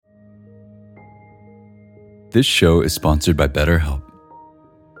This show is sponsored by BetterHelp.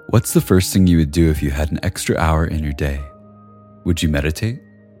 What's the first thing you would do if you had an extra hour in your day? Would you meditate?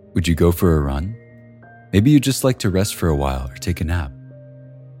 Would you go for a run? Maybe you just like to rest for a while or take a nap.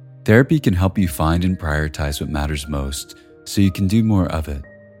 Therapy can help you find and prioritize what matters most so you can do more of it.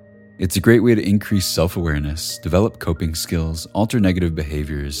 It's a great way to increase self-awareness, develop coping skills, alter negative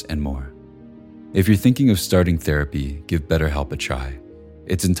behaviors, and more. If you're thinking of starting therapy, give BetterHelp a try.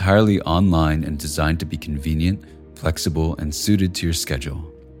 It's entirely online and designed to be convenient, flexible, and suited to your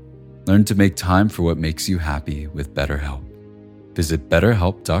schedule. Learn to make time for what makes you happy with BetterHelp. Visit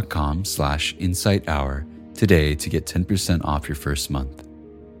betterhelp.com/insighthour today to get 10% off your first month.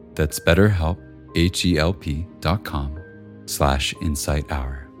 That's BetterHelp,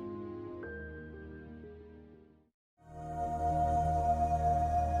 HELP.com/insighthour.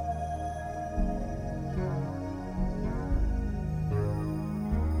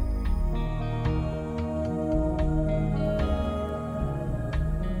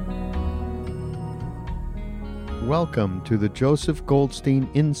 Welcome to the Joseph Goldstein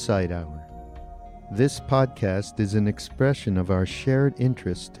Insight Hour. This podcast is an expression of our shared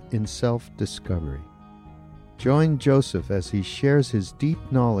interest in self-discovery. Join Joseph as he shares his deep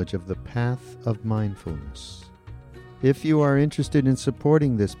knowledge of the path of mindfulness. If you are interested in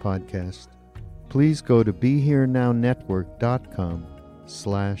supporting this podcast, please go to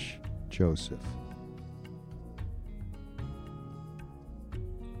BeHereNowNetwork.com/Joseph.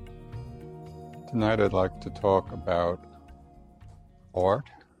 Tonight I'd like to talk about art,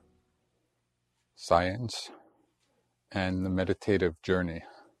 science, and the meditative journey.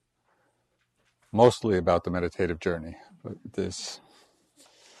 Mostly about the meditative journey, but there's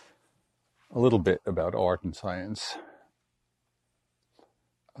a little bit about art and science.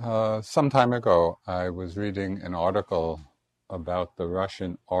 Some time ago, I was reading an article about the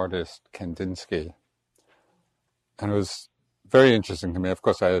Russian artist Kandinsky, and it was very interesting to me. Of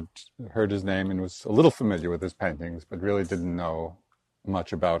course, I had heard his name and was a little familiar with his paintings, but really didn't know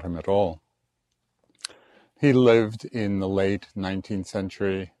much about him at all. He lived in the late 19th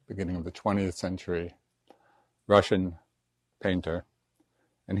century, beginning of the 20th century, Russian painter,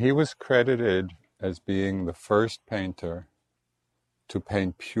 and he was credited as being the first painter to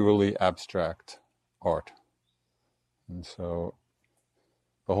paint purely abstract art. And so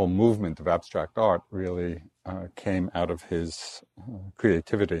the whole movement of abstract art really came out of his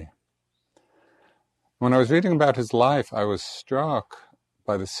creativity. When I was reading about his life, I was struck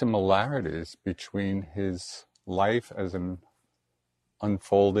by the similarities between his life as an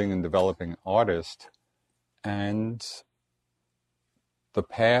unfolding and developing artist and the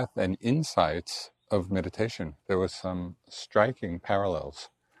path and insights of meditation. There were some striking parallels.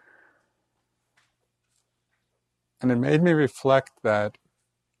 And it made me reflect that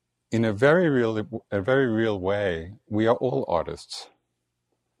in a very real way, we are all artists.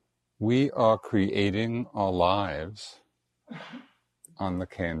 We are creating our lives on the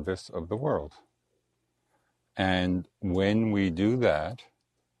canvas of the world. And when we do that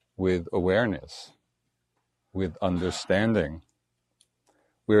with awareness, with understanding,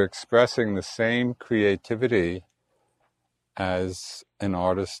 we're expressing the same creativity as an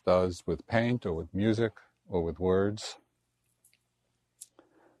artist does with paint or with music or with words.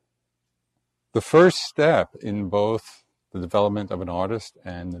 The first step in both the development of an artist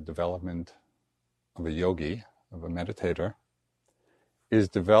and the development of a yogi, of a meditator, is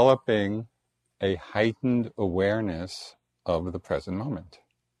developing a heightened awareness of the present moment.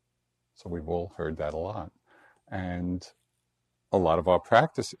 So we've all heard that a lot. And a lot of our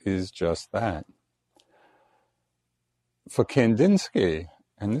practice is just that. For Kandinsky,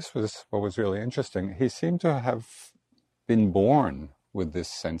 and this was what was really interesting, he seemed to have been born with this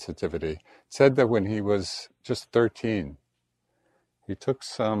sensitivity. It said that when he was just 13, he took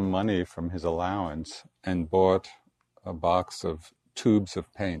some money from his allowance and bought a box of tubes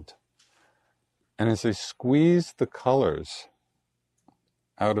of paint. And as he squeezed the colors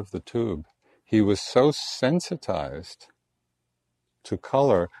out of the tube, he was so sensitized to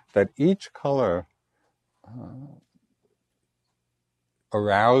color that each color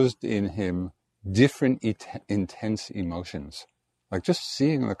aroused in him different intense emotions. Like just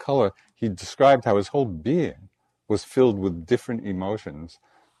seeing the color, he described how his whole being was filled with different emotions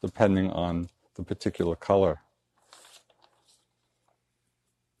depending on the particular color.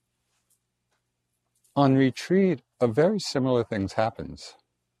 On retreat, a very similar thing happens.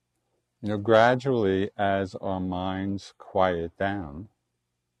 Gradually as our minds quiet down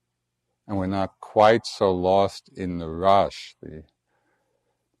and we're not quite so lost in the rush, the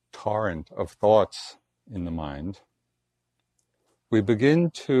torrent of thoughts in the mind, we begin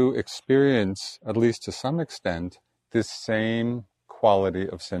to experience, at least to some extent, this same quality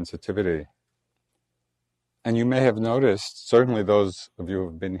of sensitivity. And you may have noticed, certainly those of you who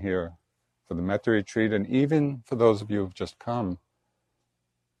have been here for the Metta retreat, and even for those of you who have just come,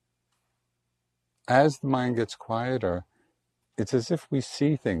 as the mind gets quieter, it's as if we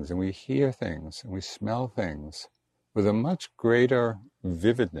see things and we hear things and we smell things with a much greater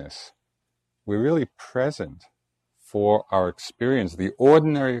vividness. We're really present for our experience, the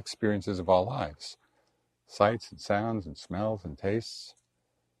ordinary experiences of our lives. Sights and sounds and smells and tastes,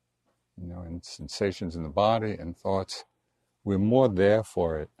 and sensations in the body and thoughts. We're more there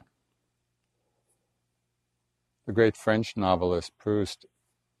for it. The great French novelist Proust,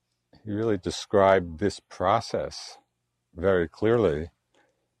 he really described this process very clearly.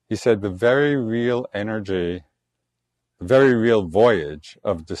 He said the very real energy, the very real voyage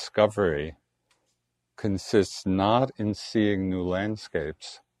of discovery consists not in seeing new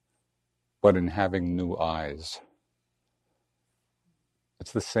landscapes, but in having new eyes.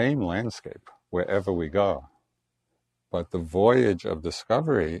 It's the same landscape wherever we go, but the voyage of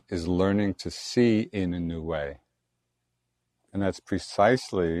discovery is learning to see in a new way. And that's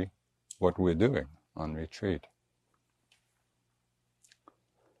precisely what we're doing on retreat.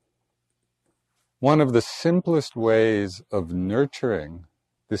 One of the simplest ways of nurturing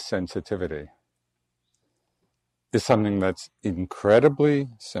this sensitivity is something that's incredibly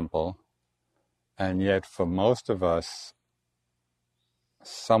simple, and yet for most of us,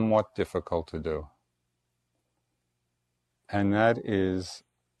 somewhat difficult to do. And that is,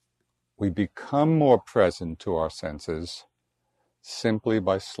 we become more present to our senses simply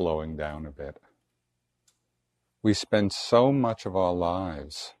by slowing down a bit. We spend so much of our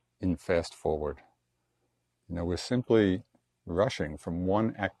lives in fast forward. We're simply rushing from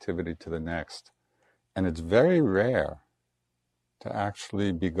one activity to the next. And it's very rare to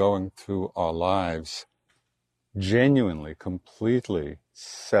actually be going through our lives genuinely, completely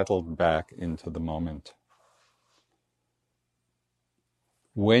settled back into the moment.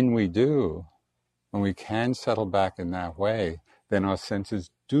 When we do, when we can settle back in that way, then our senses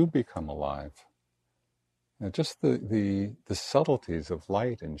do become alive. Just the subtleties of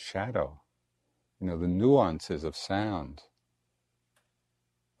light and shadow, the nuances of sound.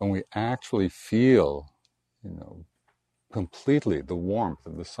 When we actually feel, completely the warmth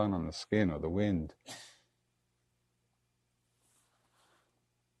of the sun on the skin or the wind.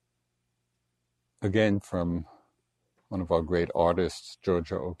 Again, from one of our great artists,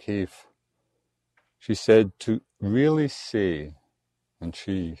 Georgia O'Keeffe, she said to really see, and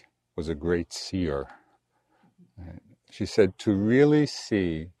she was a great seer, she said to really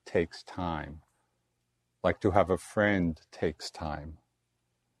see takes time, like to have a friend takes time.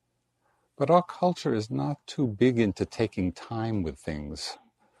 But our culture is not too big into taking time with things.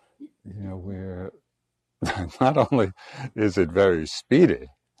 We're not only is it very speedy,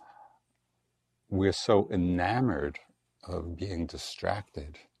 we're so enamored of being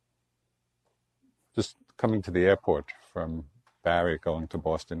distracted. Just coming to the airport from Barrie, going to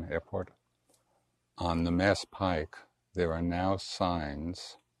Boston Airport, on the Mass Pike, there are now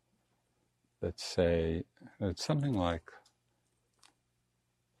signs that say, it's something like,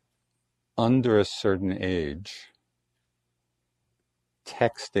 under a certain age,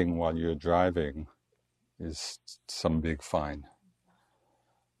 texting while you're driving is some big fine.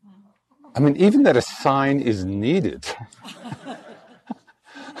 I mean, even that a sign is needed.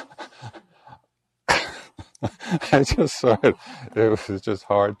 I just saw it. It was just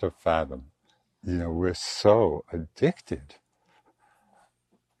hard to fathom. We're so addicted.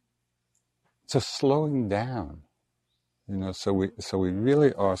 So slowing down, so we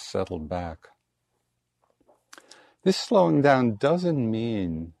really are settled back. This slowing down doesn't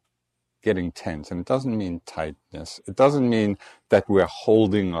mean getting tense, and it doesn't mean tightness. It doesn't mean that we're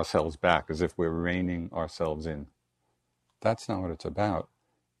holding ourselves back as if we're reining ourselves in. That's not what it's about.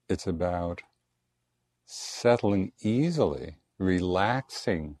 It's about settling easily,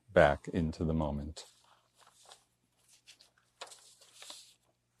 relaxing back into the moment.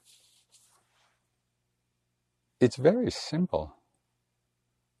 It's very simple.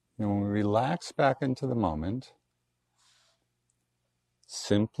 When we relax back into the moment,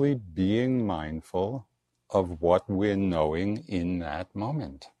 simply being mindful of what we're knowing in that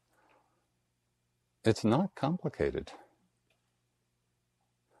moment. It's not complicated,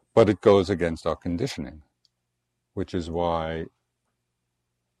 but it goes against our conditioning, which is why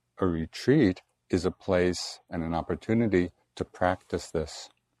a retreat is a place and an opportunity to practice this.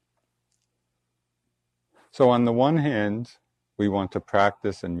 So on the one hand, we want to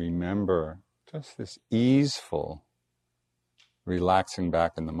practice and remember just this easeful relaxing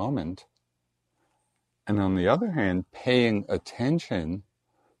back in the moment. And on the other hand, paying attention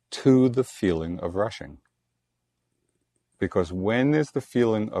to the feeling of rushing. Because when there's the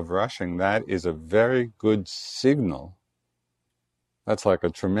feeling of rushing, that is a very good signal. That's like a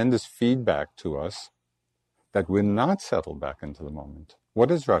tremendous feedback to us that we're not settled back into the moment.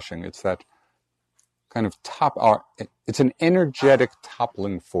 What is rushing? It's that kind of it's an energetic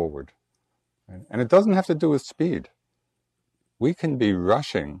toppling forward. Right? And it doesn't have to do with speed. We can be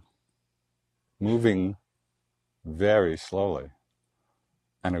rushing, moving very slowly.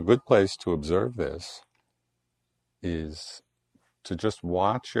 And a good place to observe this is to just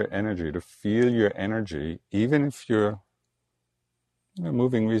watch your energy, to feel your energy, even if you're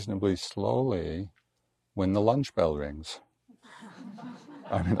moving reasonably slowly when the lunch bell rings.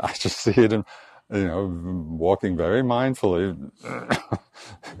 I mean, I just see it in, walking very mindfully.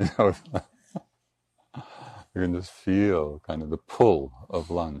 You can just feel kind of the pull of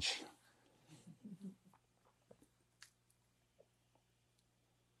lunch.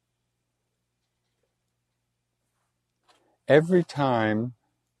 Every time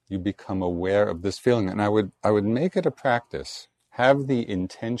you become aware of this feeling, and I would make it a practice, have the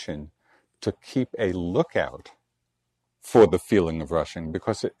intention to keep a lookout for the feeling of rushing,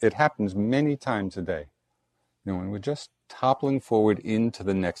 because it happens many times a day. When we're just toppling forward into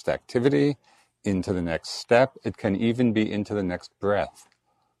the next activity, into the next step, it can even be into the next breath,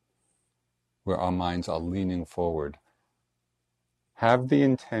 where our minds are leaning forward. Have the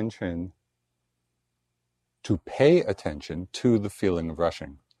intention to pay attention to the feeling of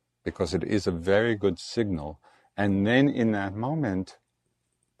rushing, because it is a very good signal. And then in that moment,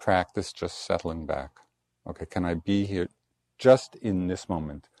 practice just settling back. Okay, can I be here just in this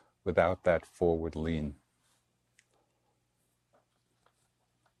moment without that forward lean?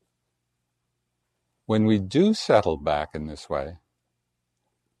 When we do settle back in this way,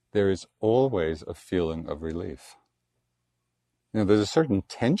 there is always a feeling of relief. There's a certain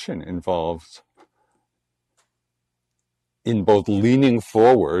tension involved in both leaning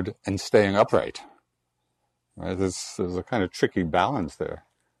forward and staying upright. Right? There's a kind of tricky balance there.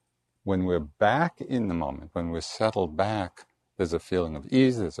 When we're back in the moment, when we're settled back, there's a feeling of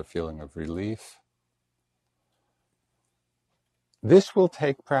ease, there's a feeling of relief. This will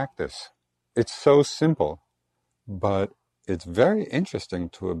take practice. It's so simple, but it's very interesting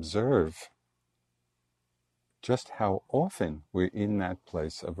to observe just how often we're in that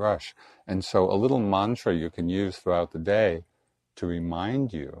place of rush. And so a little mantra you can use throughout the day to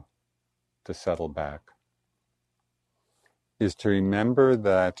remind you to settle back is to remember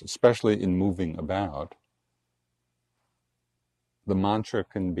that, especially in moving about, the mantra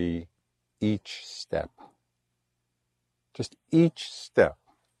can be each step. Just each step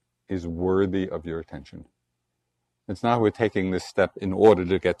is worthy of your attention. It's not we're taking this step in order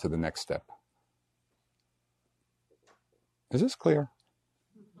to get to the next step. Is this clear?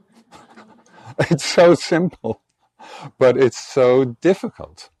 It's so simple, but it's so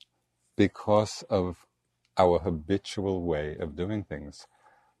difficult because of our habitual way of doing things.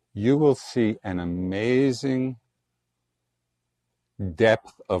 You will see an amazing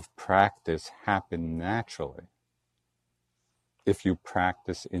depth of practice happen naturally if you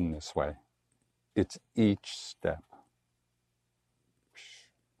practice in this way. It's each step.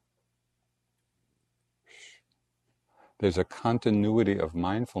 There's a continuity of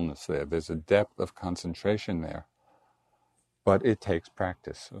mindfulness there. There's a depth of concentration there. But it takes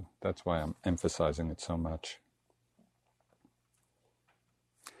practice. So that's why I'm emphasizing it so much.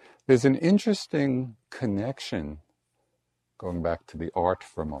 There's an interesting connection, going back to the art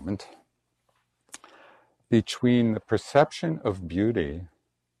for a moment, between the perception of beauty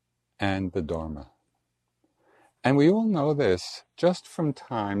and the Dharma. And we all know this just from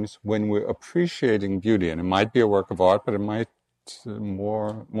times when we're appreciating beauty. And it might be a work of art, but it might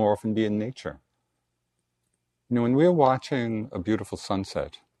more often be in nature. When we're watching a beautiful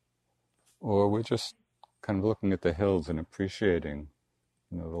sunset, or we're just kind of looking at the hills and appreciating,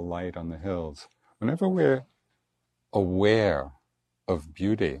 the light on the hills, whenever we're aware of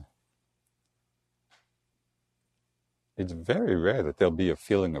beauty, it's very rare that there'll be a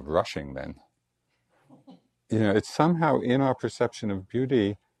feeling of rushing then. It's somehow in our perception of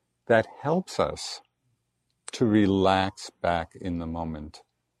beauty that helps us to relax back in the moment,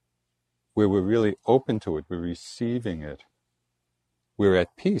 where we're really open to it, we're receiving it, we're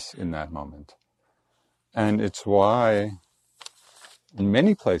at peace in that moment. And it's why in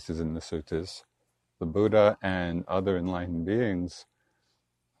many places in the suttas, the Buddha and other enlightened beings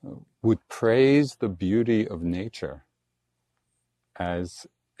would praise the beauty of nature as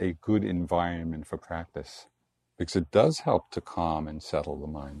a good environment for practice, because it does help to calm and settle the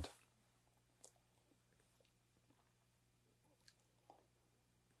mind.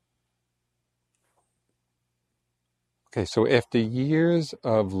 Okay, so after years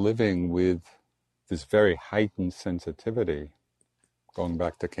of living with this very heightened sensitivity, going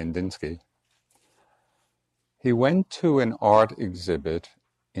back to Kandinsky, he went to an art exhibit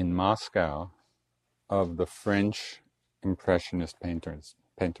in Moscow of the French Impressionist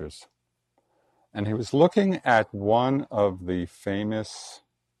painters. And he was looking at one of the famous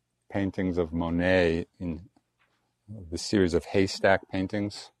paintings of Monet in the series of haystack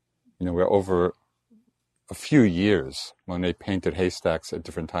paintings, where over a few years Monet painted haystacks at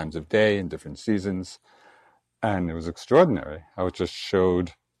different times of day and different seasons. And it was extraordinary how it just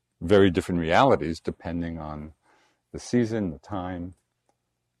showed very different realities depending on the season, the time.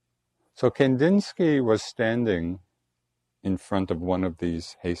 So Kandinsky was standing in front of one of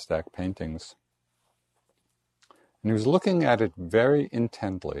these haystack paintings, and he was looking at it very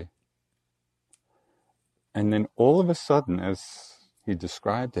intently. And then all of a sudden, as he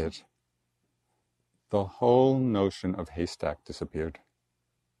described it, the whole notion of haystack disappeared.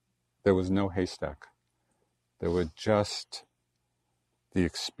 There was no haystack. There were just the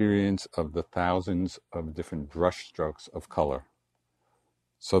experience of the thousands of different brush strokes of color.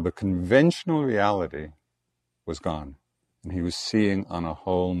 So the conventional reality was gone, and he was seeing on a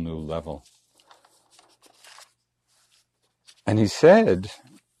whole new level. And he said,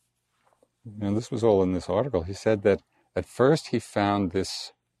 this was all in this article, he said that at first he found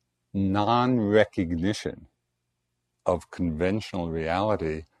this non-recognition of conventional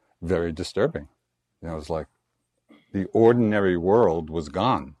reality very disturbing. It was like the ordinary world was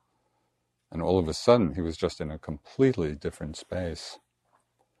gone, and all of a sudden he was just in a completely different space.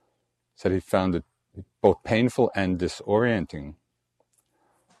 He said he found it both painful and disorienting.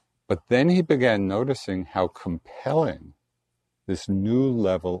 But then he began noticing how compelling this new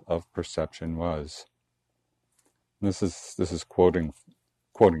level of perception was. And this is quoting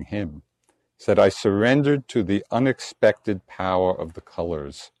him. He said, "I surrendered to the unexpected power of the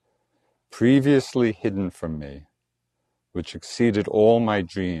colors, previously hidden from me, which exceeded all my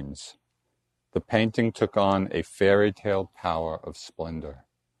dreams. The painting took on a fairy tale power of splendor."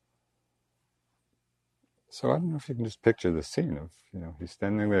 So I don't know if you can just picture the scene of, he's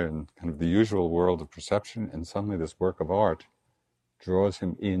standing there in kind of the usual world of perception, and suddenly this work of art draws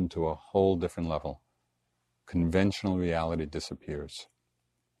him into a whole different level. Conventional reality disappears.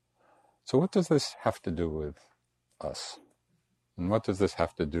 So what does this have to do with us? And what does this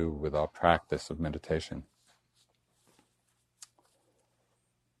have to do with our practice of meditation?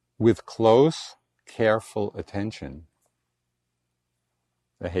 With close, careful attention,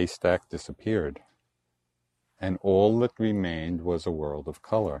 the haystack disappeared, and all that remained was a world of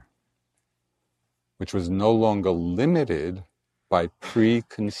color, which was no longer limited by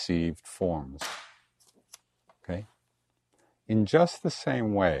preconceived forms. Okay? In just the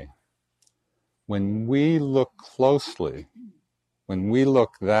same way, when we look closely, when we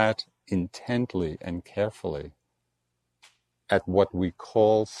look that intently and carefully at what we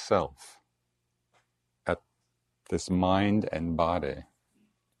call self, at this mind and body,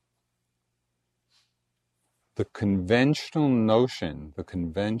 the conventional notion, the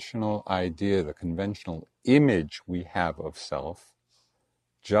conventional idea, the conventional image we have of self,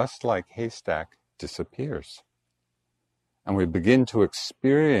 just like haystack, disappears. And we begin to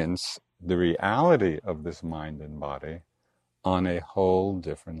experience the reality of this mind and body on a whole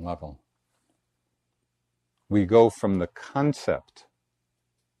different level. We go from the concept,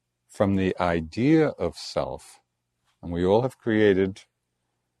 from the idea of self, and we all have created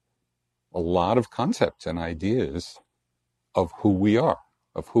a lot of concepts and ideas of who we are,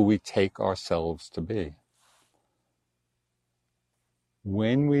 of who we take ourselves to be.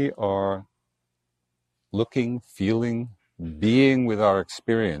 When we are looking, feeling, being with our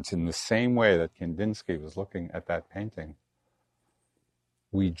experience in the same way that Kandinsky was looking at that painting,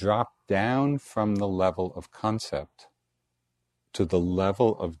 we drop down from the level of concept to the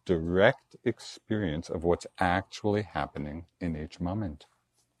level of direct experience of what's actually happening in each moment.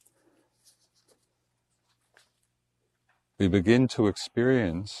 We begin to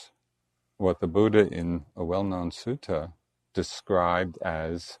experience what the Buddha in a well-known sutta described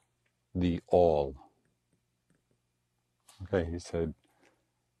as the all. Okay, he said,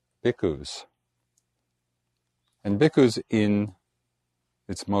 bhikkhus. And bhikkhus in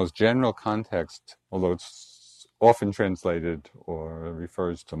its most general context, although it's often translated or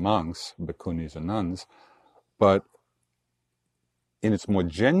refers to monks, bhikkhunis or nuns, but in its more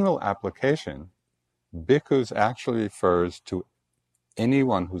general application, bhikkhus actually refers to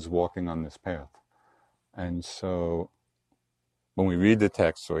anyone who's walking on this path. And so when we read the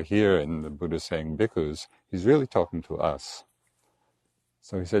text or hear in the Buddha saying bhikkhus, he's really talking to us.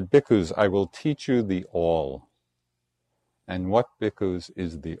 So he said, bhikkhus, I will teach you the all. And what bhikkhus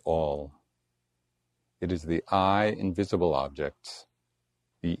is the all? It is the eye and visible objects,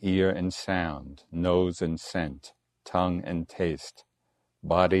 the ear and sound, nose and scent, tongue and taste,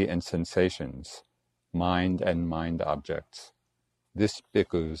 body and sensations, mind and mind objects. This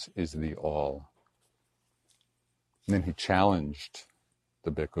bhikkhus is the all. And then he challenged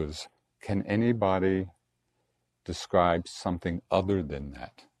the bhikkhus, can anybody describe something other than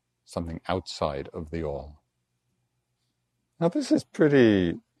that, something outside of the all? Now this is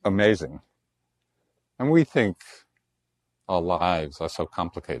pretty amazing. And we think our lives are so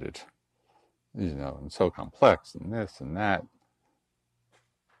complicated, and so complex, and this and that.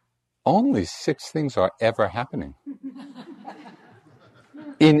 Only 6 things are ever happening.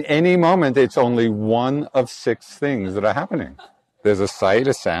 In any moment, it's only one of 6 things that are happening. There's a sight,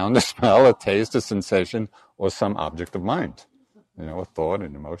 a sound, a smell, a taste, a sensation, or some object of mind. A thought,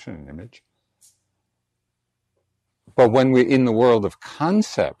 an emotion, an image. But when we're in the world of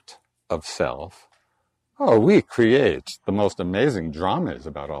concept of self, we create the most amazing dramas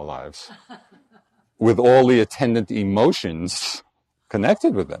about our lives with all the attendant emotions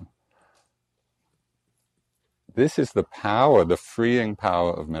connected with them. This is the power, the freeing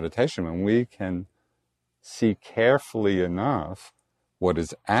power of meditation, when we can see carefully enough what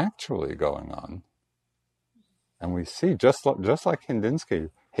is actually going on. And we see, just like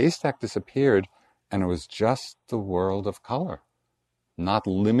Kandinsky, haystack disappeared, and it was just the world of color, not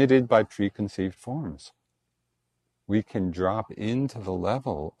limited by preconceived forms. We can drop into the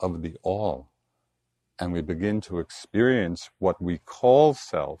level of the all, and we begin to experience what we call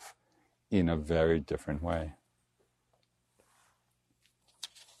self in a very different way.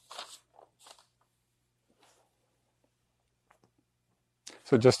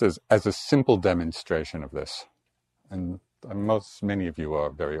 So just as a simple demonstration of this, and many of you are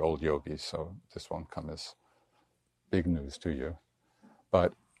very old yogis, so this won't come as big news to you,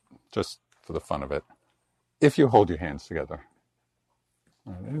 but just for the fun of it, if you hold your hands together,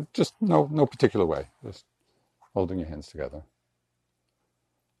 just no particular way, just holding your hands together.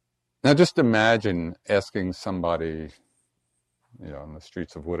 Now just imagine asking somebody, on the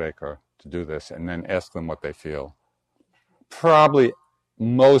streets of Woodacre to do this, and then ask them what they feel. Probably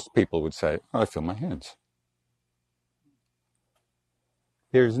most people would say, I feel my hands.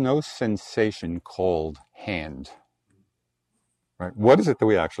 There's no sensation called hand. Right? What is it that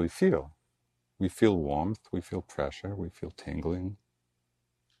we actually feel? We feel warmth, we feel pressure, we feel tingling.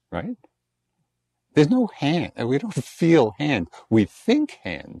 Right? There's no hand. We don't feel hand. We think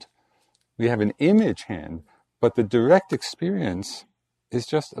hand. We have an image hand, but the direct experience is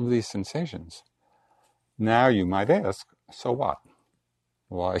just of these sensations. Now you might ask, so what?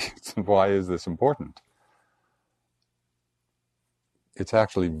 Why is this important? It's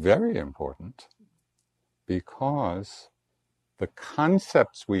actually very important because the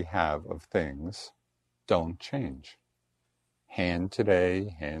concepts we have of things don't change. Hand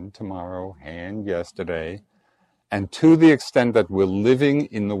today, hand tomorrow, hand yesterday. And to the extent that we're living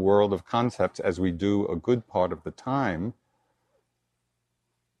in the world of concepts, as we do a good part of the time,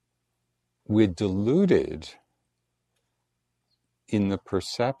 we're deluded in the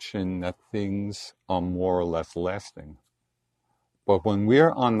perception that things are more or less lasting. But when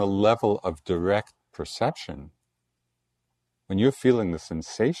we're on the level of direct perception, when you're feeling the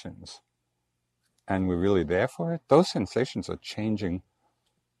sensations and we're really there for it, those sensations are changing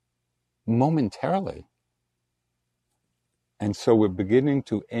momentarily. And so we're beginning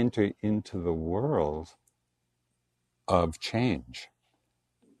to enter into the world of change.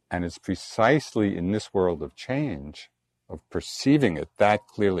 And it's precisely in this world of change, of perceiving it that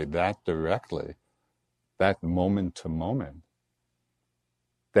clearly, that directly, that moment to moment,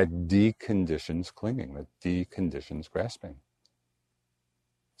 that deconditions clinging, that deconditions grasping.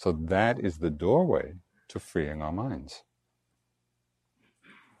 So that is the doorway to freeing our minds.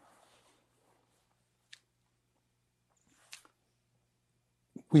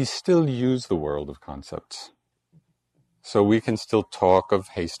 We still use the world of concepts. So we can still talk of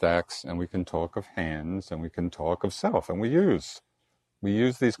haystacks, and we can talk of hands, and we can talk of self, and we use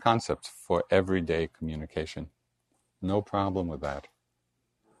these concepts for everyday communication. No problem with that.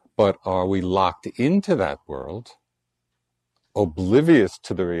 But are we locked into that world, oblivious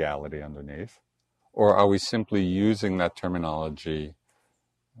to the reality underneath, or are we simply using that terminology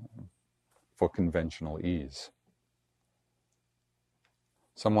for conventional ease?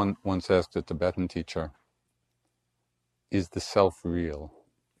 Someone once asked a Tibetan teacher, is the self real?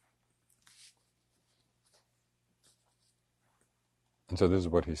 And so this is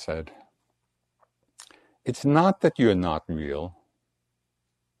what he said. It's not that you're not real.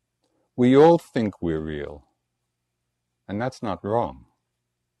 We all think we're real. And that's not wrong.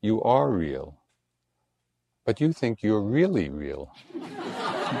 You are real. But you think you're really real.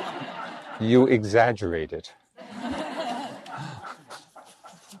 You exaggerate it.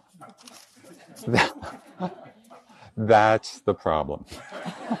 That's the problem.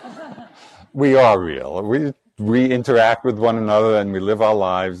 We are real. We interact with one another and we live our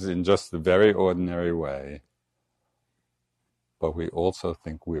lives in just the very ordinary way. But we also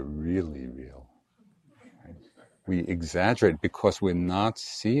think we're really real. Right? We exaggerate because we're not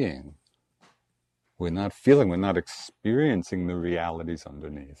seeing, we're not feeling, we're not experiencing the realities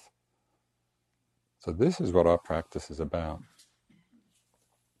underneath. So this is what our practice is about.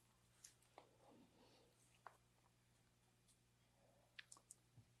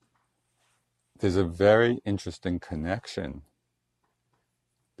 There's a very interesting connection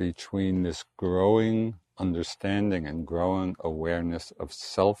between this growing understanding and growing awareness of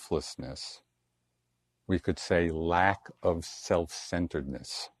selflessness. We could say lack of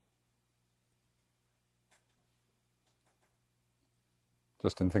self-centeredness.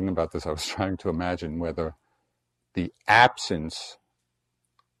 Just in thinking about this, I was trying to imagine whether the absence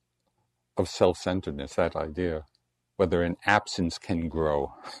of self-centeredness, that idea, whether an absence can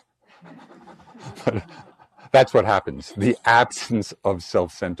grow. But that's what happens. The absence of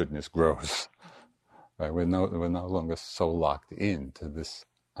self-centeredness grows. Right? We're no longer so locked into this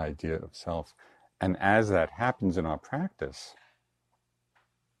idea of self. And as that happens in our practice,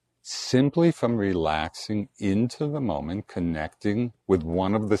 simply from relaxing into the moment, connecting with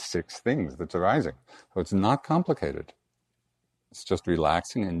one of the 6 things that's arising. So it's not complicated. It's just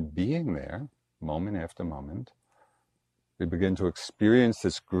relaxing and being there, moment after moment. We begin to experience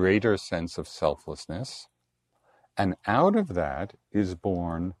this greater sense of selflessness. And out of that is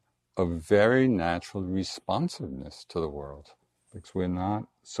born a very natural responsiveness to the world. Because we're not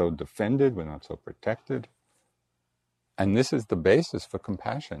so defended, we're not so protected. And this is the basis for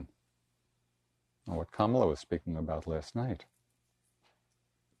compassion. And what Kamala was speaking about last night.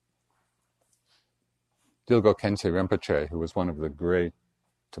 Dilgo Khyentse Rinpoche, who was one of the great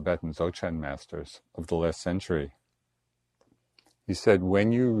Tibetan Dzogchen masters of the last century, he said,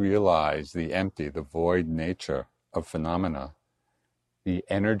 when you realize the empty, the void nature of phenomena, the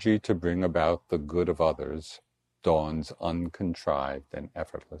energy to bring about the good of others dawns uncontrived and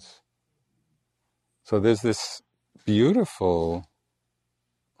effortless. So there's this beautiful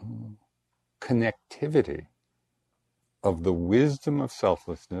connectivity of the wisdom of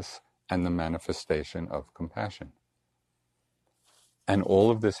selflessness and the manifestation of compassion. And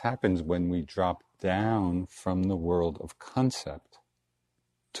all of this happens when we drop down from the world of concept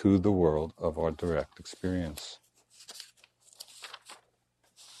to the world of our direct experience.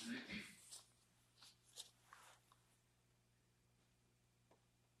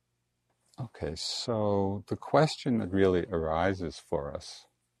 Okay, so the question that really arises for us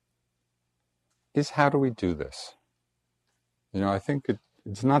is, how do we do this? I think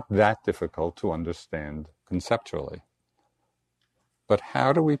it's not that difficult to understand conceptually. But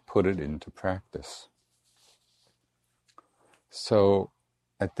how do we put it into practice? So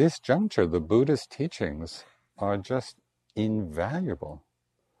at this juncture, the Buddha's teachings are just invaluable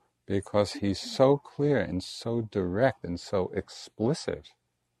because he's so clear and so direct and so explicit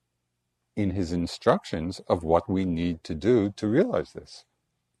in his instructions of what we need to do to realize this,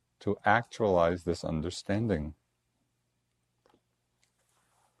 to actualize this understanding.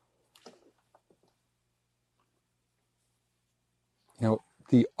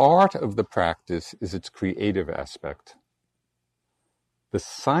 The art of the practice is its creative aspect. The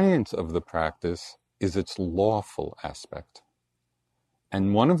science of the practice is its lawful aspect.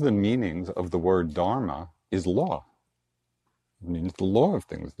 And one of the meanings of the word dharma is law. It means the law of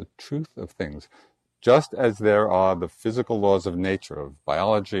things, the truth of things. Just as there are the physical laws of nature, of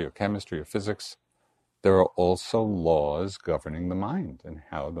biology or chemistry or physics, there are also laws governing the mind and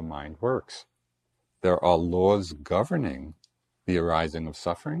how the mind works. There are laws governing the arising of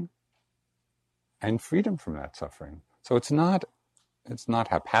suffering and freedom from that suffering. So it's not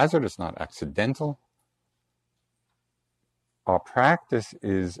haphazard, it's not accidental. Our practice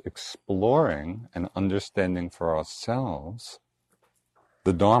is exploring and understanding for ourselves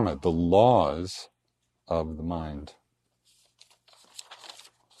the Dharma, the laws of the mind.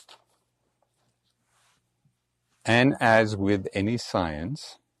 And as with any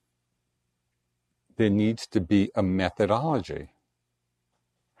science, there needs to be a methodology.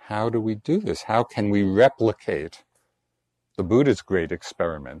 How do we do this? How can we replicate the Buddha's great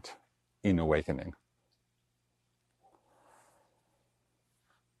experiment in awakening?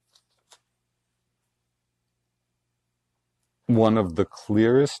 one of the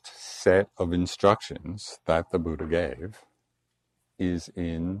clearest set of instructions that the Buddha gave is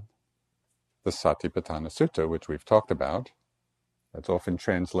in the Satipatthana Sutta, which we've talked about. That's often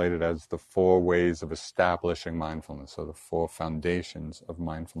translated as the 4 ways of establishing mindfulness, or the 4 foundations of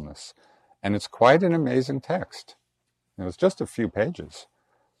mindfulness. And it's quite an amazing text. It's just a few pages.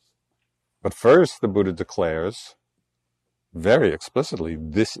 But first, the Buddha declares very explicitly,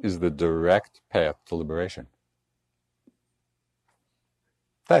 this is the direct path to liberation.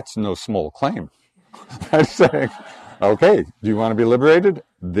 That's no small claim. That's saying, okay, do you want to be liberated?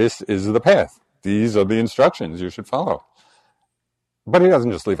 This is the path. These are the instructions you should follow. But he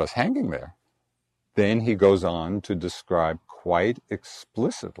doesn't just leave us hanging there. Then he goes on to describe quite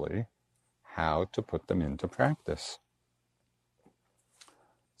explicitly how to put them into practice.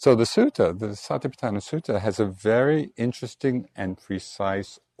 So the sutta, the Satipatthana Sutta, has a very interesting and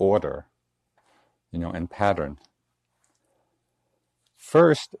precise order, and pattern.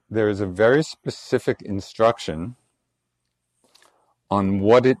 First, there is a very specific instruction on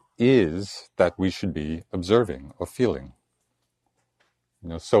what it is that we should be observing or feeling.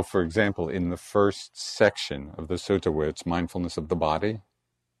 So for example, in the first section of the sutta where it's mindfulness of the body,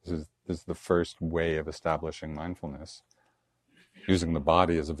 this is the first way of establishing mindfulness, using the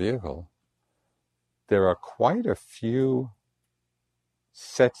body as a vehicle, there are quite a few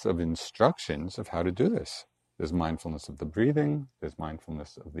sets of instructions of how to do this. There's mindfulness of the breathing, there's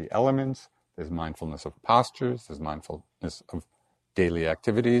mindfulness of the elements, there's mindfulness of postures, there's mindfulness of daily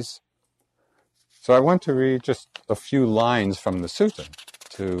activities. So I want to read just a few lines from the sutta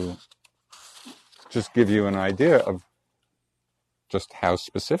to just give you an idea of just how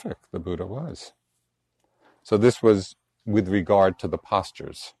specific the Buddha was. So this was with regard to the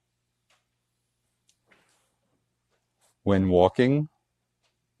postures. When walking,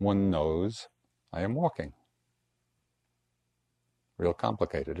 one knows I am walking. Real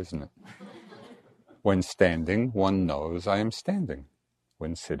complicated, isn't it? When standing, one knows I am standing.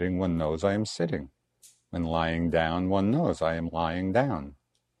 When sitting, one knows I am sitting. When lying down, one knows I am lying down.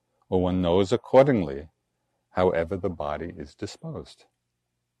 Or one knows accordingly, however the body is disposed.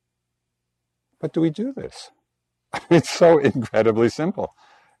 But do we do this? It's so incredibly simple.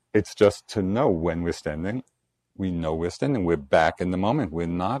 It's just to know when we're standing, we know we're standing. We're back in the moment. We're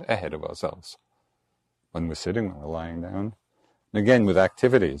not ahead of ourselves. When we're sitting, when we're lying down. And again, with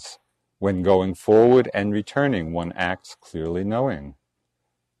activities, when going forward and returning, one acts clearly knowing.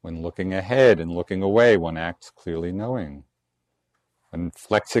 When looking ahead and looking away, one acts clearly knowing. When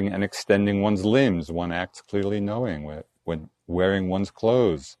flexing and extending one's limbs, one acts clearly knowing. When wearing one's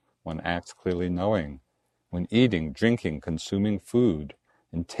clothes, one acts clearly knowing. When eating, drinking, consuming food,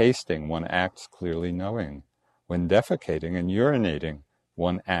 and tasting, one acts clearly knowing. When defecating and urinating,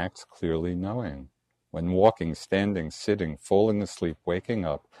 one acts clearly knowing. When walking, standing, sitting, falling asleep, waking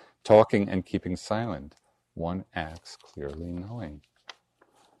up, talking and keeping silent, one acts clearly knowing.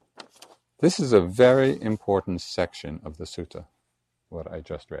 This is a very important section of the sutta, what I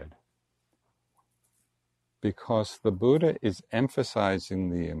just read. Because the Buddha is emphasizing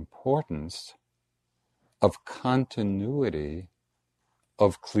the importance of continuity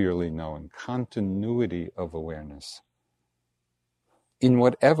of clearly knowing, continuity of awareness. In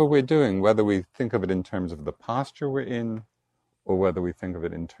whatever we're doing, whether we think of it in terms of the posture we're in, or whether we think of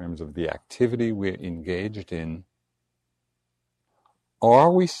it in terms of the activity we're engaged in,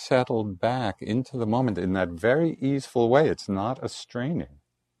 are we settled back into the moment in that very easeful way? It's not a straining.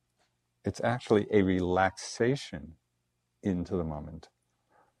 It's actually a relaxation into the moment.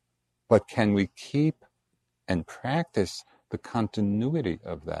 But can we keep and practice the continuity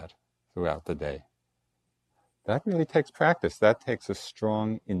of that throughout the day? That really takes practice. That takes a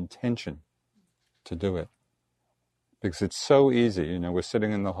strong intention to do it. Because it's so easy. We're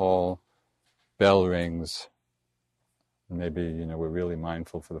sitting in the hall, bell rings. Maybe, we're really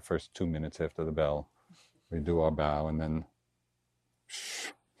mindful for the first 2 minutes after the bell. We do our bow and then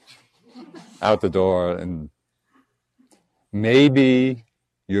out the door, and maybe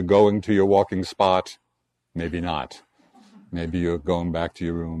you're going to your walking spot, maybe not. Maybe you're going back to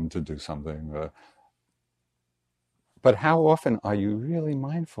your room to do something. But how often are you really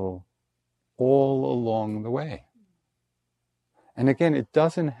mindful all along the way? And again, it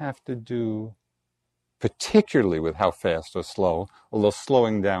doesn't have to do particularly with how fast or slow, although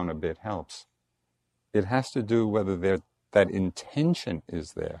slowing down a bit helps. It has to do whether that intention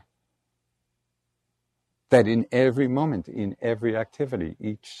is there. That in every moment, in every activity,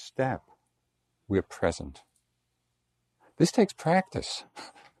 each step, we're present. This takes practice.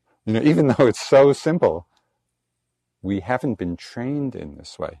 Even though it's so simple, we haven't been trained in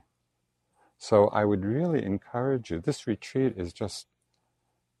this way. So I would really encourage you, this retreat is just,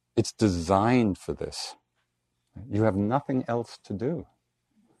 it's designed for this. You have nothing else to do.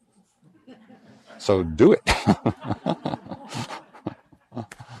 So do it. I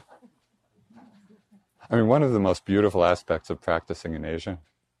mean, one of the most beautiful aspects of practicing in Asia,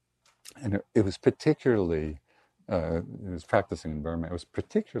 and it was particularly, it was practicing in Burma, it was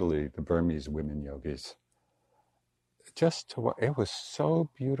particularly the Burmese women yogis. It was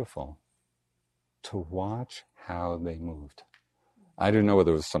so beautiful to watch how they moved. I didn't know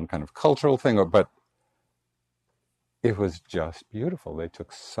whether it was some kind of cultural thing, but it was just beautiful. They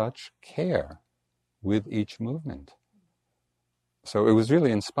took such care with each movement. So it was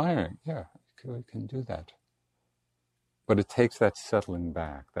really inspiring. Yeah, we can do that. But it takes that settling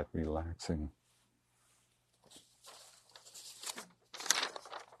back, that relaxing.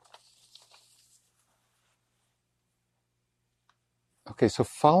 Okay, so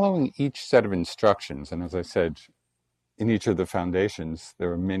following each set of instructions, and as I said, in each of the foundations,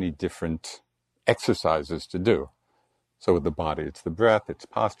 there are many different exercises to do. So with the body, it's the breath, it's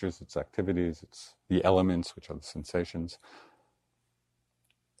postures, it's activities, it's the elements, which are the sensations.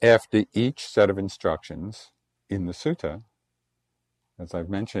 After each set of instructions in the sutta, as I've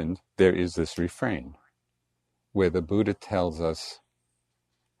mentioned, there is this refrain where the Buddha tells us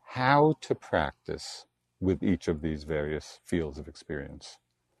how to practice with each of these various fields of experience.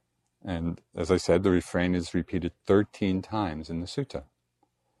 And as I said, the refrain is repeated 13 times in the sutta.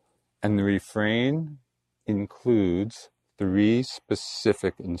 And the refrain includes 3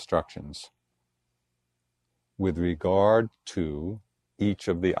 specific instructions with regard to each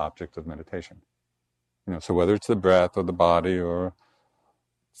of the objects of meditation. So whether it's the breath or the body or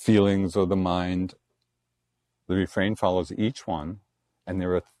feelings or the mind, the refrain follows each one, and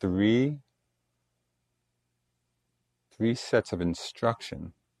there are three sets of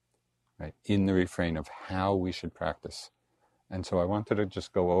instruction, right, in the refrain of how we should practice. And so I wanted to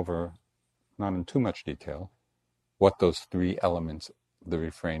just go over, not in too much detail, what those 3 elements of the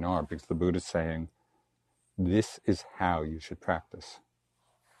refrain are, because the Buddha is saying, this is how you should practice.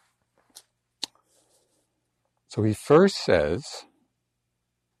 So he first says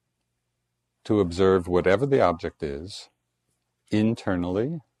to observe whatever the object is,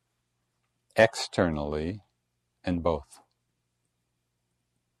 internally, externally, and both.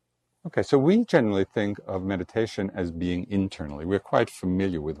 Okay, so we generally think of meditation as being internally. We're quite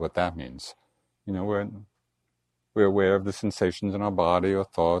familiar with what that means. We're aware of the sensations in our body or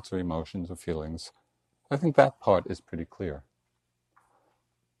thoughts or emotions or feelings. I think that part is pretty clear.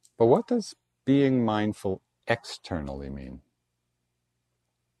 But what does being mindful externally mean?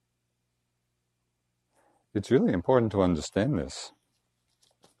 It's really important to understand this.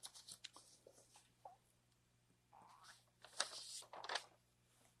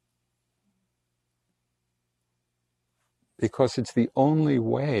 Because it's the only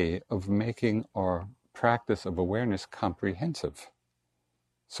way of making our practice of awareness comprehensive.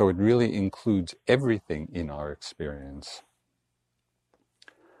 So it really includes everything in our experience.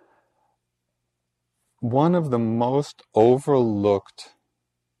 One of the most overlooked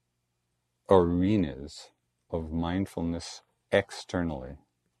arenas of mindfulness externally,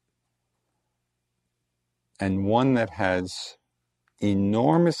 and one that has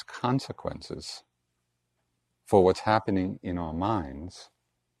enormous consequences for what's happening in our minds,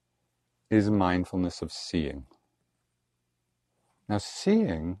 is mindfulness of seeing. Now,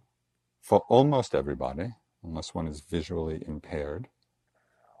 seeing, for almost everybody, unless one is visually impaired,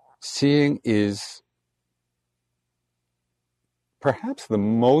 seeing is perhaps the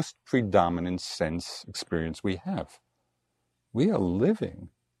most predominant sense experience we have. We are living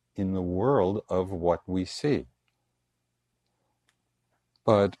in the world of what we see.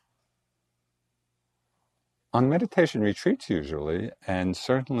 But on meditation retreats usually, and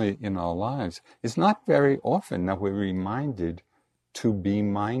certainly in our lives, it's not very often that we're reminded to be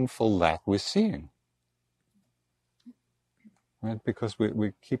mindful that we're seeing. Right? Because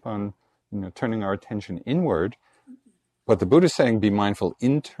we keep on turning our attention inward, but the Buddha is saying be mindful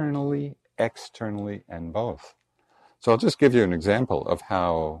internally, externally, and both. So I'll just give you an example of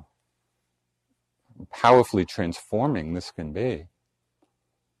how powerfully transforming this can be.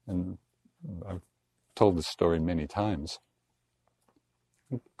 And I've told this story many times.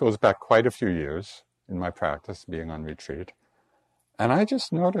 It goes back quite a few years in my practice, being on retreat. And I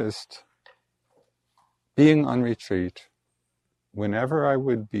just noticed, being on retreat, whenever I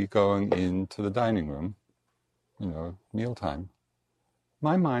would be going into the dining room, mealtime,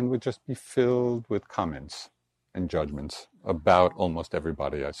 my mind would just be filled with comments and judgments about almost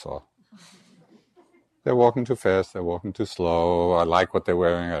everybody I saw. they're walking too fast, they're walking too slow, I like what they're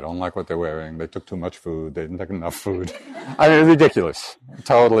wearing, I don't like what they're wearing, they took too much food, they didn't take enough food. I mean, ridiculous.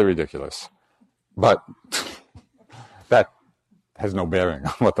 Totally ridiculous. But that has no bearing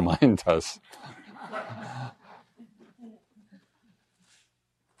on what the mind does.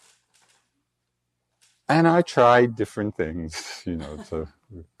 And I tried different things, to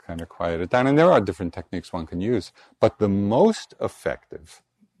kind of quiet it down. And there are different techniques one can use. But the most effective,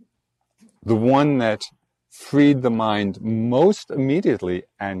 the one that freed the mind most immediately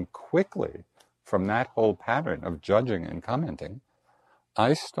and quickly from that whole pattern of judging and commenting,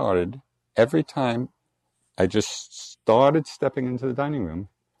 I started, every time I just started stepping into the dining room,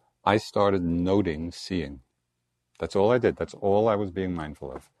 I started noting seeing. That's all I did. That's all I was being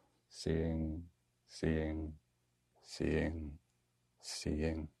mindful of. Seeing, seeing, seeing,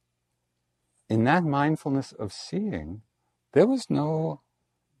 seeing. In that mindfulness of seeing, there was no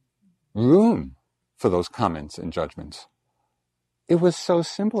room for those comments and judgments. It was so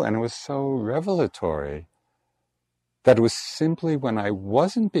simple and it was so revelatory that it was simply when I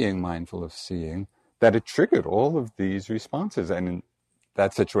wasn't being mindful of seeing that it triggered all of these responses. And in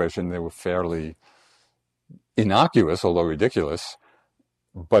that situation, they were fairly innocuous, although ridiculous.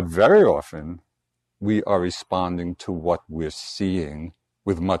 But very often, we are responding to what we're seeing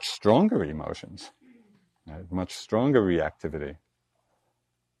with much stronger emotions, right? Much stronger reactivity.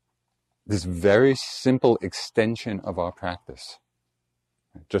 This very simple extension of our practice,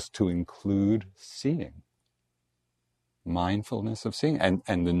 just to include seeing, mindfulness of seeing. And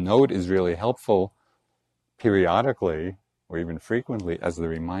the note is really helpful periodically or even frequently as the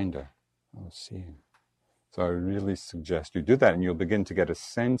reminder of seeing. So I really suggest you do that, and you'll begin to get a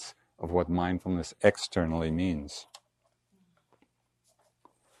sense of what mindfulness externally means.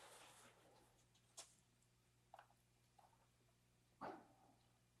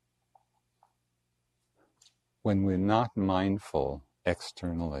 When we're not mindful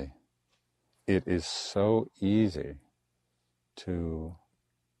externally, it is so easy to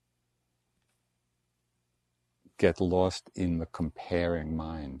get lost in the comparing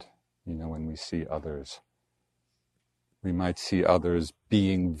mind. When we see others, we might see others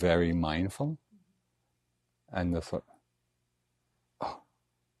being very mindful, and the thought, oh,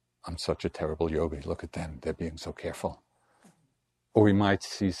 I'm such a terrible yogi, look at them, they're being so careful. Or we might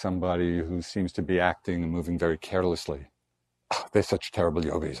see somebody who seems to be acting and moving very carelessly. Oh, they're such terrible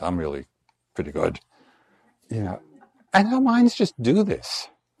yogis, I'm really pretty good. And our minds just do this.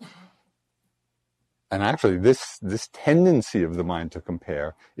 And actually, this tendency of the mind to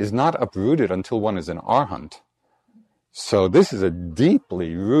compare is not uprooted until one is an arhat. So this is a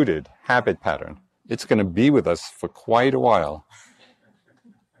deeply rooted habit pattern. It's going to be with us for quite a while.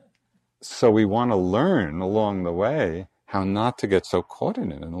 So we want to learn along the way how not to get so caught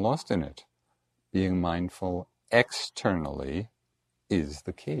in it and lost in it. Being mindful externally is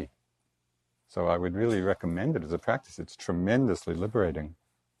the key. So I would really recommend it as a practice. It's tremendously liberating.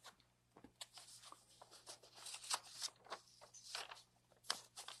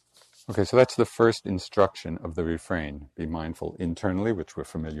 Okay, so that's the first instruction of the refrain. Be mindful internally, which we're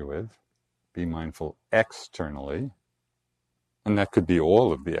familiar with. Be mindful externally. And that could be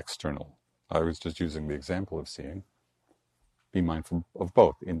all of the external. I was just using the example of seeing. Be mindful of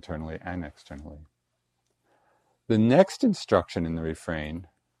both internally and externally. The next instruction in the refrain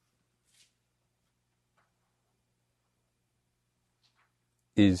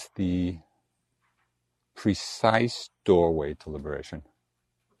is the precise doorway to liberation.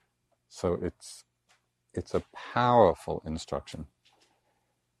 So it's a powerful instruction.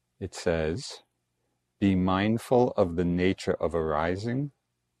 It says, be mindful of the nature of arising,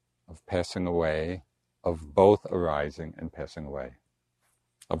 of passing away, of both arising and passing away,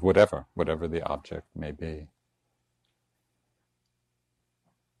 of whatever the object may be.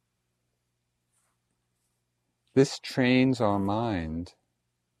 This trains our mind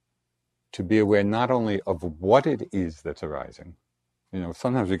to be aware not only of what it is that's arising.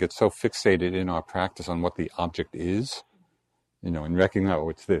 Sometimes we get so fixated in our practice on what the object is, and recognize, oh,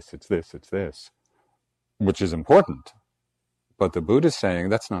 it's this, which is important. But the Buddha's saying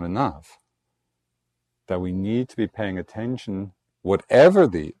that's not enough. That we need to be paying attention, whatever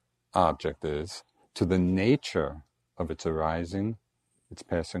the object is, to the nature of its arising, its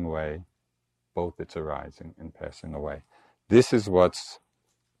passing away, both its arising and passing away. This is what's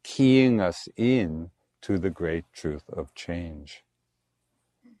keying us in to the great truth of change.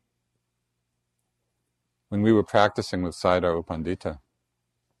 When we were practicing with Sayadaw U Pandita,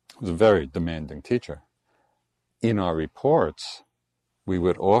 who was a very demanding teacher, in our reports, we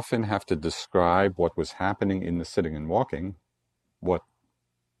would often have to describe what was happening in the sitting and walking, what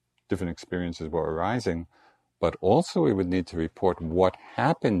different experiences were arising, but also we would need to report what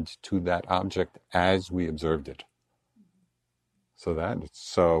happened to that object as we observed it.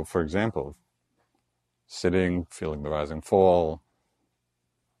 So for example, sitting, feeling the rise and fall,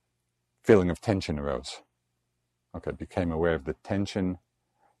 feeling of tension arose. Okay, became aware of the tension.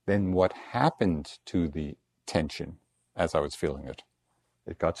 Then what happened to the tension as I was feeling it?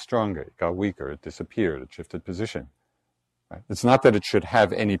 It got stronger, it got weaker, it disappeared, it shifted position. Right? It's not that it should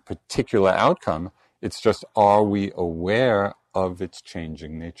have any particular outcome, it's just, are we aware of its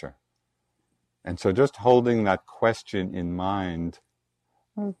changing nature? And so just holding that question in mind,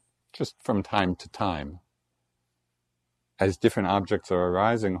 just from time to time, as different objects are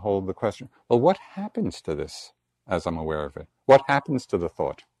arising, hold the question, well, what happens to this as I'm aware of it? What happens to the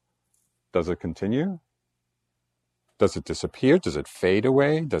thought? Does it continue? Does it disappear? Does it fade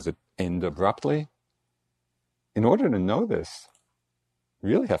away? Does it end abruptly? In order to know this, you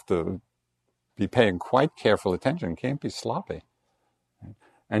really have to be paying quite careful attention. Can't be sloppy.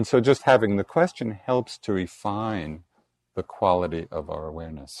 And so just having the question helps to refine the quality of our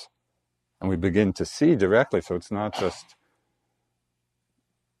awareness. And we begin to see directly, so it's not just...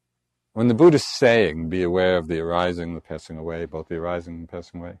 When the Buddha is saying, be aware of the arising, the passing away, both the arising and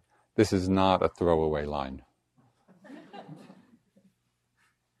passing away, this is not a throwaway line.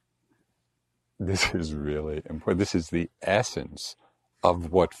 This is really important. This is the essence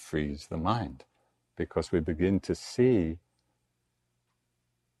of what frees the mind, because we begin to see...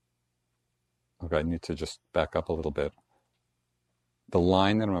 Okay, I need to just back up a little bit. The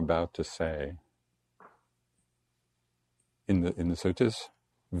line that I'm about to say in the suttas,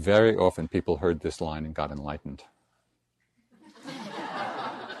 very often people heard this line and got enlightened.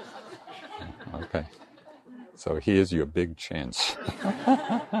 Okay, so here's your big chance.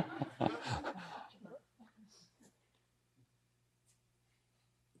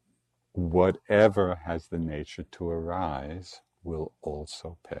 Whatever has the nature to arise will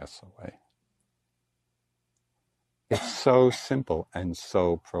also pass away. It's so simple and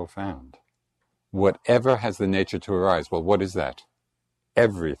so profound. Whatever has the nature to arise, well, what is that?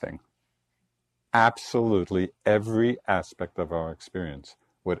 Everything. Absolutely every aspect of our experience.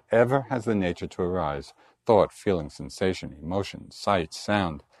 Whatever has the nature to arise, thought, feeling, sensation, emotion, sight,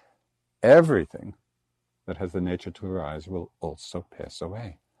 sound, everything that has the nature to arise will also pass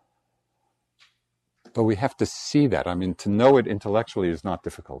away. But we have to see that. I mean, to know it intellectually is not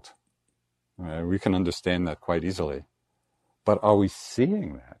difficult. We can understand that quite easily. But are we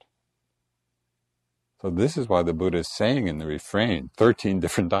seeing that? So this is why the Buddha is saying in the refrain 13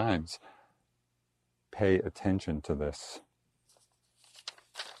 different times, pay attention to this.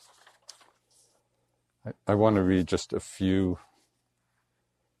 I want to read just a few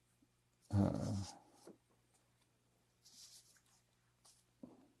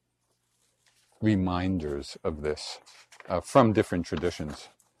reminders of this from different traditions.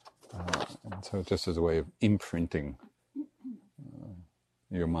 And so just as a way of imprinting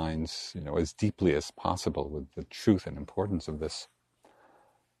your minds, as deeply as possible with the truth and importance of this.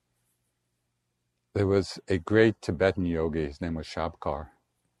 There was a great Tibetan yogi, his name was Shabkar.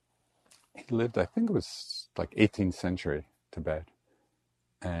 He lived, I think it was like 18th century Tibet.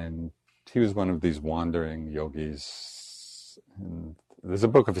 And he was one of these wandering yogis. And there's a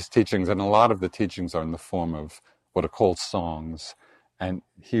book of his teachings, and a lot of the teachings are in the form of what are called songs. And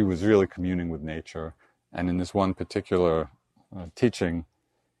he was really communing with nature. And in this one particular teaching,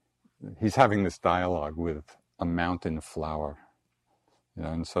 he's having this dialogue with a mountain flower.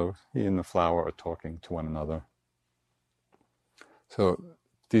 And so he and the flower are talking to one another. So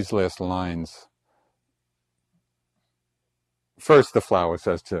these last lines, first the flower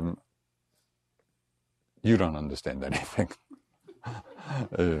says to him, you don't understand anything.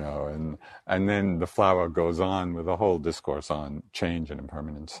 And then the flower goes on with a whole discourse on change and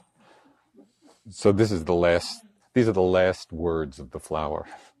impermanence. So these are the last words of the flower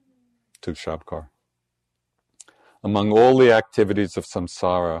to Shabkar. Among all the activities of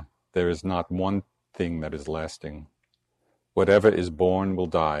samsara, there is not one thing that is lasting. Whatever is born will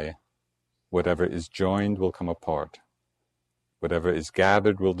die. Whatever is joined will come apart. Whatever is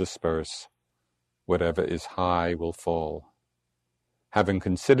gathered will disperse. Whatever is high will fall. Having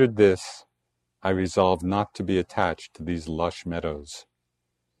considered this, I resolve not to be attached to these lush meadows.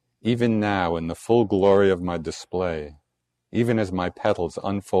 Even now, in the full glory of my display, even as my petals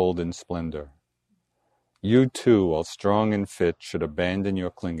unfold in splendor, you too, while strong and fit, should abandon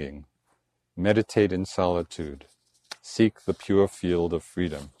your clinging, meditate in solitude, seek the pure field of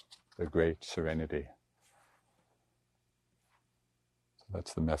freedom, the great serenity. So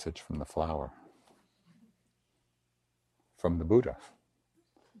that's the message from the flower, from the Buddha.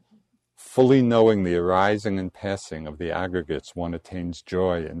 Fully knowing the arising and passing of the aggregates, one attains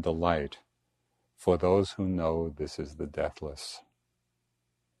joy and delight. For those who know, this is the deathless.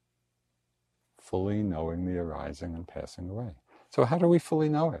 Fully knowing the arising and passing away. So how do we fully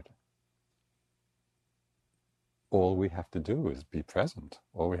know it? All we have to do is be present.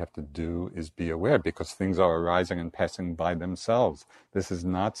 All we have to do is be aware, because things are arising and passing by themselves. This is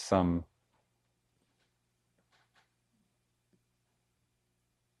not some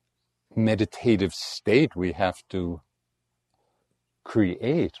meditative state we have to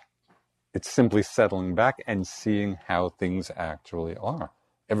create. It's simply settling back and seeing how things actually are.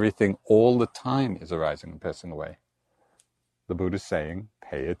 Everything all the time is arising and passing away. The Buddha is saying,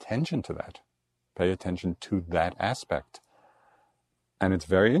 pay attention to that. Pay attention to that aspect. And it's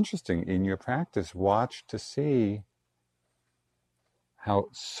very interesting in your practice, watch to see how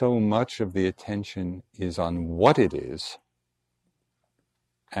so much of the attention is on what it is,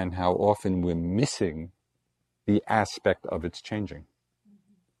 and how often we're missing the aspect of its changing.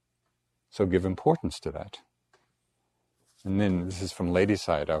 So give importance to that. And then, this is from Lady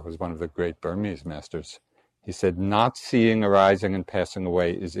Sayadaw, who's one of the great Burmese masters. He said, not seeing arising and passing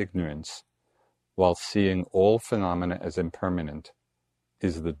away is ignorance, while seeing all phenomena as impermanent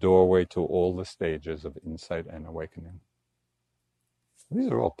is the doorway to all the stages of insight and awakening.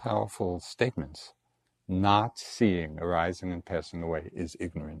 These are all powerful statements. Not seeing arising and passing away is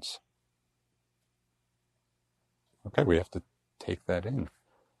ignorance. Okay, we have to take that in.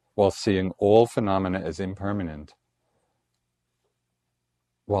 While seeing all phenomena as impermanent,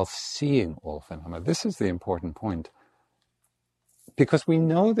 while seeing all phenomena, this is the important point, because we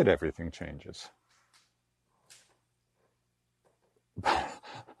know that everything changes.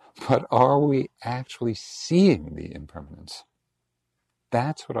 But are we actually seeing the impermanence?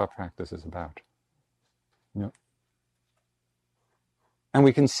 That's what our practice is about. You know? And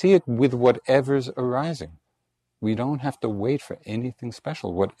we can see it with whatever's arising. We don't have to wait for anything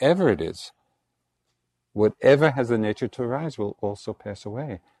special. Whatever it is, whatever has the nature to arise will also pass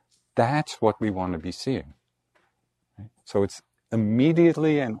away. That's what we want to be seeing. Right? So it's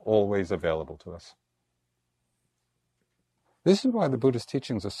immediately and always available to us. This is why the Buddha's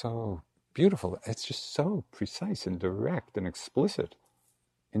teachings are so beautiful. It's just so precise and direct and explicit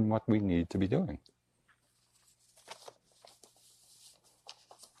in what we need to be doing.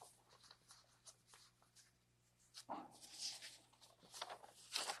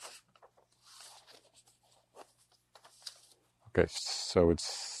 Okay, so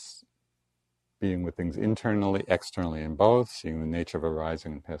it's being with things internally, externally, and both, seeing the nature of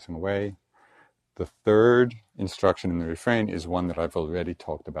arising and passing away. The third instruction in the refrain is one that I've already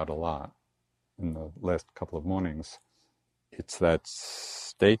talked about a lot in the last couple of mornings. It's that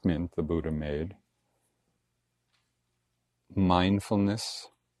statement the Buddha made, mindfulness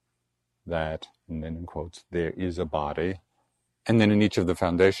that, and then in quotes, there is a body. And then in each of the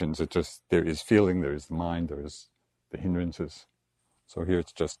foundations, it just, there is feeling, there is the mind, there is the hindrances. So here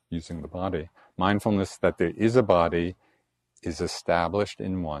it's just using the body. Mindfulness that there is a body is established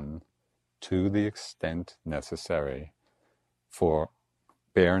in one to the extent necessary for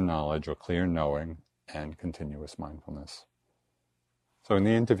bare knowledge or clear knowing and continuous mindfulness. So in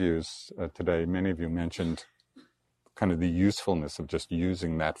the interviews today, many of you mentioned kind of the usefulness of just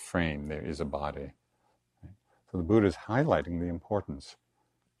using that frame, there is a body. So the Buddha is highlighting the importance,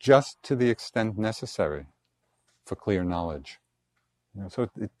 just to the extent necessary for clear knowledge. You know, so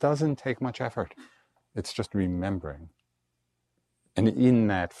it doesn't take much effort. It's just remembering. And in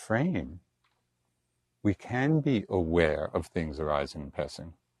that frame, we can be aware of things arising and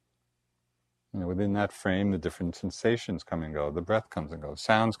passing. You know, within that frame, the different sensations come and go, the breath comes and goes,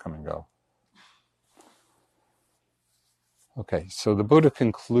 sounds come and go. Okay, so the Buddha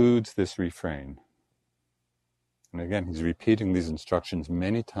concludes this refrain. And again, he's repeating these instructions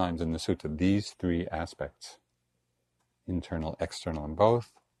many times in the sutta, these three aspects, internal, external, and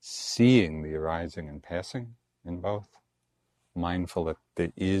both, seeing the arising and passing in both, mindful that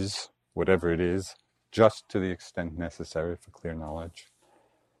there is, whatever it is, just to the extent necessary for clear knowledge.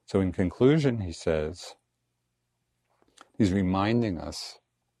 So in conclusion, he says, he's reminding us,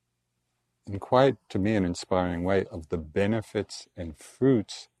 in quite, to me, an inspiring way, of the benefits and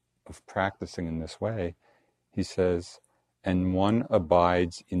fruits of practicing in this way. He says, and one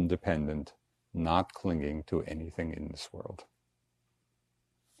abides independent, not clinging to anything in this world.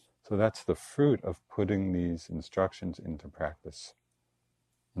 So that's the fruit of putting these instructions into practice.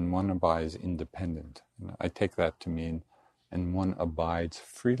 And one abides independent. And I take that to mean, and one abides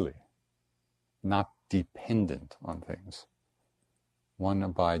freely, not dependent on things. One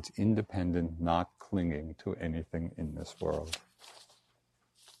abides independent, not clinging to anything in this world.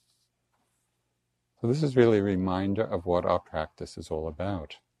 So this is really a reminder of what our practice is all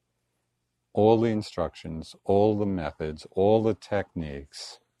about. All the instructions, all the methods, all the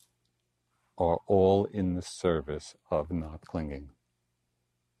techniques are all in the service of not clinging.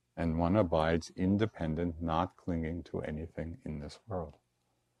 And one abides independent, not clinging to anything in this world.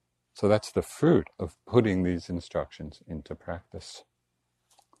 So that's the fruit of putting these instructions into practice.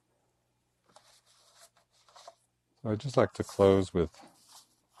 So I'd just like to close with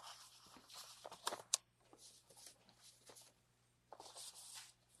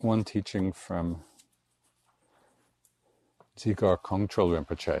one teaching from Dzigar Kongtrul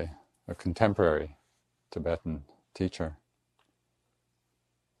Rinpoche, a contemporary Tibetan teacher.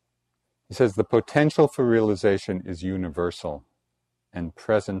 He says, the potential for realization is universal and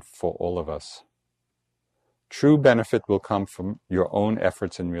present for all of us. True benefit will come from your own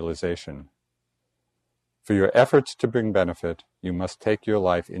efforts in realization. For your efforts to bring benefit, you must take your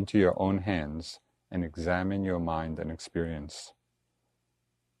life into your own hands and examine your mind and experience.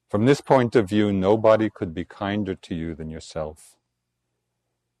 From this point of view, nobody could be kinder to you than yourself.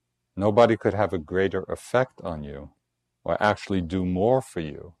 Nobody could have a greater effect on you or actually do more for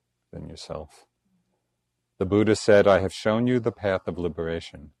you than yourself. The Buddha said, I have shown you the path of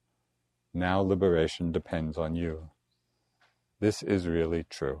liberation. Now liberation depends on you. This is really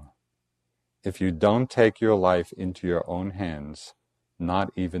true. If you don't take your life into your own hands,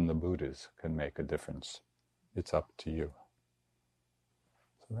 not even the Buddhas can make a difference. It's up to you.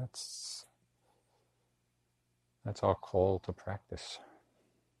 So that's our call to practice.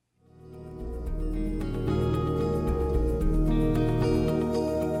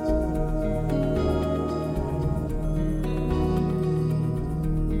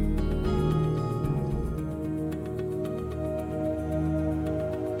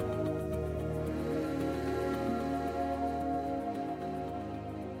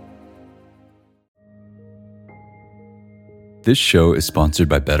 This show is sponsored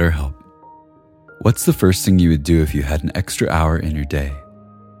by BetterHelp. What's the first thing you would do if you had an extra hour in your day?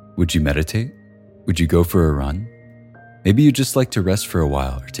 Would you meditate? Would you go for a run? Maybe you just like to rest for a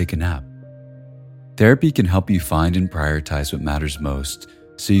while or take a nap. Therapy can help you find and prioritize what matters most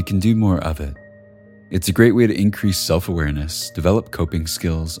so you can do more of it. It's a great way to increase self-awareness, develop coping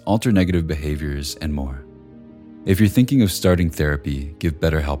skills, alter negative behaviors, and more. If you're thinking of starting therapy, give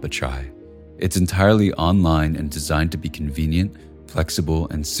BetterHelp a try. It's entirely online and designed to be convenient, flexible,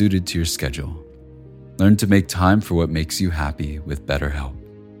 and suited to your schedule. Learn to make time for what makes you happy with BetterHelp.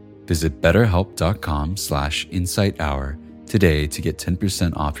 Visit betterhelp.com/insighthour today to get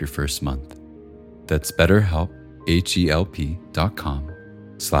 10% off your first month. That's BetterHelp,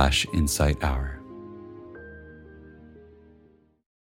 HELP.com/insighthour.